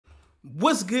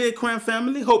What's good, Crime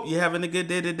Family? Hope you're having a good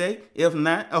day today. If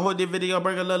not, I hope this video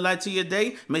bring a little light to your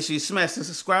day. Make sure you smash and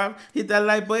subscribe, hit that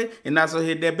like button, and also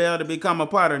hit that bell to become a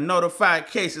part of Notified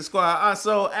Cases Squad.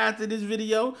 Also, after this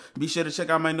video, be sure to check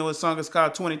out my newest song. It's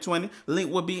called 2020.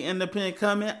 Link will be in the pinned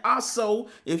comment. Also,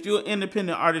 if you're an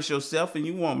independent artist yourself and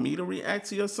you want me to react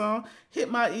to your song, hit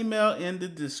my email in the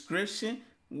description.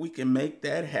 We can make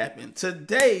that happen.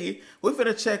 Today, we're going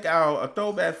to check out a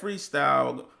throwback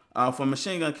freestyle from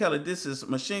Machine Gun Kelly. This is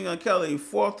Machine Gun Kelly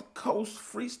 4th Coast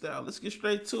Freestyle. Let's get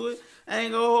straight to it. I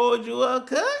ain't gonna hold you up,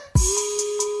 cut.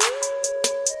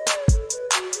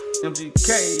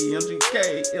 MGK,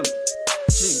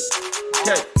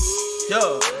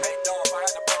 yo.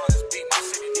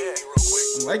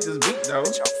 I like this beat though.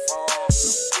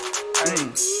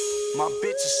 My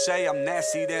bitches say I'm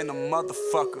nasty than a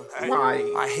motherfucker. Why?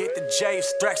 I hit the J,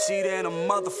 Straxy than a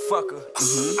motherfucker.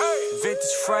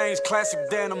 Vintage frames, classic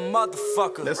than a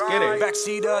motherfucker. Let's get it.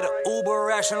 Backseat of the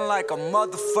Uber, acting like a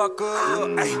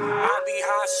motherfucker. Ay, I be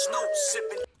high Snoop,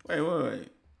 sipping. Wait.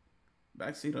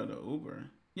 Backseat of the Uber.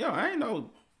 Yo, I ain't know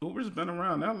Uber's been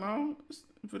around that long. This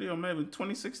video maybe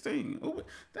 2016. Uber.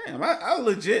 Damn, I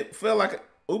legit feel like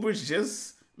Uber's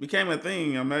just became a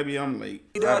thing, or maybe I'm late.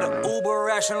 Uber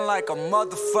acting like a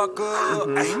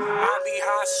motherfucker. Ay, I be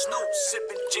high Snoop,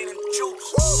 sipping gin and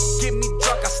juice. Get me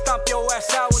drunk, I stomp your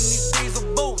ass out in these diesel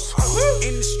boots.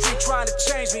 In the street trying to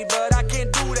change me, but I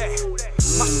can't do that.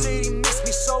 My city missed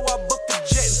me, so I booked the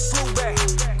jet and flew back.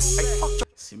 Ay, fuck your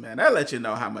See, man, that let you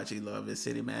know how much he love his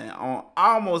city, man. On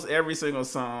almost every single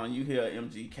song, you hear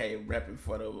MGK rapping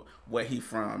for where he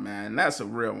from, man. That's a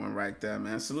real one right there,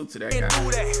 man. Salute to that guy.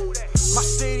 My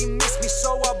city missed me,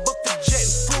 so I booked the jet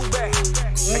and flew back.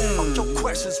 Hey, fuck your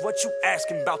questions, what you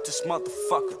asking about this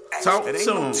motherfucker? Talk it ain't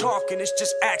to no him. talking, it's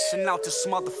just action out this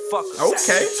motherfucker.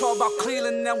 Okay. Talk about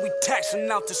Cleveland and we taxing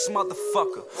out this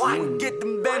motherfucker. We get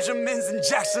them Benjamins and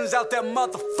Jacksons out that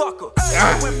motherfucker.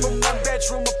 I went from one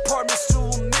bedroom apartments to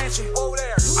a mansion. Over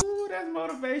there. Ooh, that's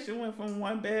motivation. Went from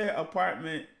one bed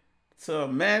apartment to a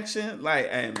mansion. Like,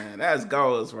 hey, man, that's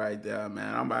goals right there,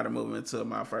 man. I'm about to move into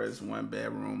my first one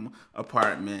bedroom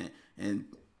apartment and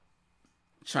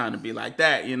trying to be like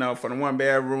that, you know, from the one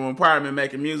bedroom apartment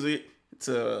making music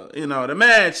to, you know, the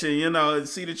mansion, you know,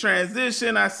 see the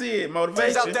transition. I see it.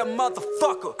 Motivation. Out that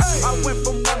motherfucker. I went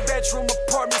from one bedroom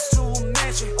apartments to a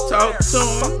mansion. Talk to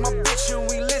him. Fuck my bitch and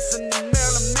we listen to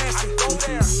Marilyn Manson.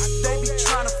 They be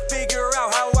trying to figure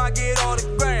out how I get all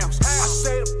the grams. I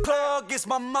say the plug is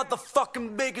my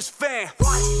motherfucking biggest fan.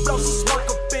 Blow some smoke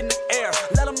up in the air.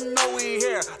 Let them know we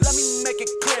here. Let me make it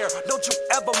clear. Don't you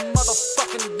ever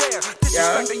motherfucking dare.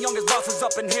 Disrespect the youngest bosses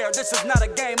up in here. This is not a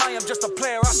game. I am just a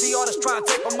player. I see artists trying to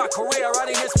take on my career. I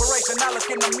need inspiration. I look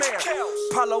in the mirror.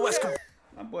 Paulo Escobar.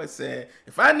 My boy said,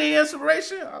 if I need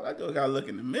inspiration, all I do is gotta look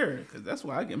in the mirror, because that's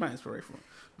where I get my inspiration from.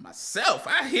 Myself.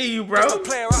 I hear you, bro. Just a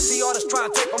player. I see artists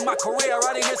trying to take on my career.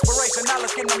 I need inspiration. I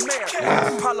look in the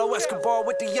mirror. Paulo Escobar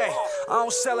with the A. I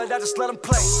don't sell it, I just let them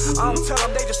play. I don't tell them,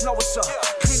 they just know what's up.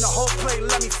 Clean the whole plate,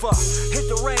 let me fuck. Hit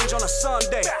the range on a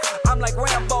Sunday. I'm like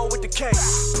Rambo with the K.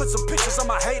 Put some pictures of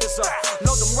my haters up.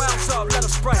 Load them rounds up, let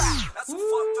them spray. That's some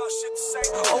fucked up shit to say.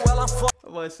 Oh, well, I'm fucked.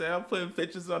 I say I'm putting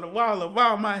pictures on the wall of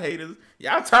all my haters.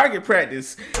 Y'all target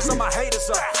practice. Some my haters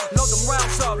up. Load them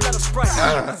rounds up, let them spray.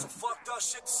 That's some fucked up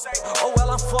shit to say. Oh, well,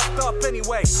 I'm fucked up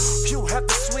anyway. You have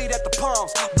the suite at the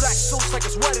palms. Black suits like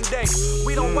it's wedding day.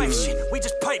 We don't wipe shit, we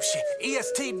just pipe shit.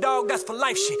 EST dog, that's for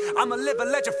life shit. I'm a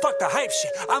living legend, fuck the hype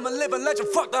shit. I'm a living legend,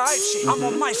 fuck the hype shit. I'm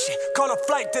on my shit. Call a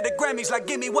flight to the Grammys like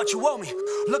give me what you owe me.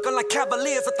 Looking like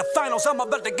Cavaliers at the finals, I'm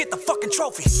about to get the fucking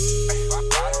trophy. I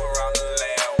ride around the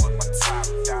land with my top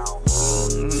down.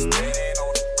 Standing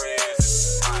on the bridge, this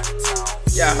is my town.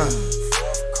 Yeah.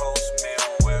 4th Coast,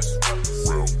 Midwest,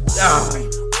 represent. Yeah. We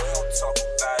don't talk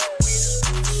about it, we just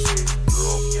do shit.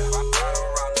 Yeah, I ride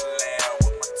around the land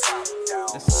with my top down.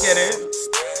 Let's get it.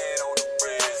 Standing on the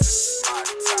bridge, this is my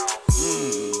town.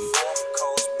 4th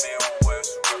Coast,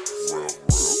 Midwest, represent.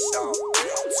 We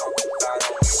don't talk about it,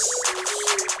 we just do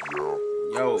shit.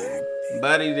 Yo,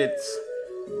 buddy the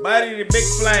big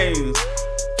flames.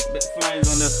 Big flames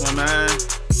on this one, man.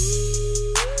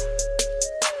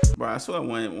 Bro, I swear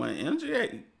when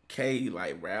MGK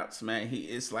like raps, man,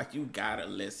 it's like you gotta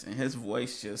listen. His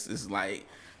voice just is like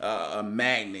a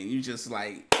magnet. You just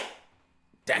like,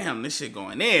 damn, this shit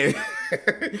going in.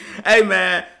 Hey,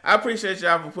 man, I appreciate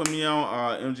y'all for putting me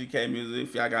on MGK music.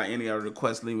 If y'all got any other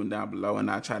requests, leave them down below,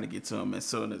 and I'll try to get to them as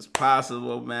soon as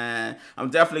possible, man. I'm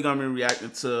definitely going to be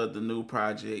reacting to the new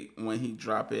project when he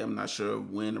drop it. I'm not sure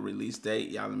when the release date.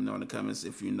 Y'all let me know in the comments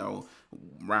if you know.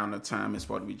 around the time it's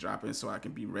supposed to be dropping so I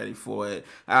can be ready for it.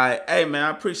 All right, hey man, I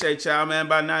appreciate y'all, man.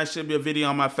 By now it should be a video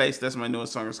on my face. That's my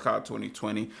newest song. It's called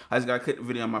 2020. I just gotta click the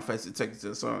video on my face to take you to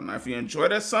the song. Now if you enjoy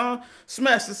that song,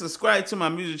 smash the subscribe to my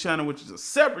music channel, which is a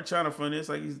separate channel from this.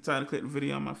 Like, use the time to click the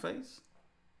video on my face.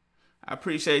 I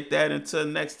appreciate that. Until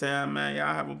next time, man,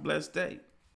 y'all have a blessed day.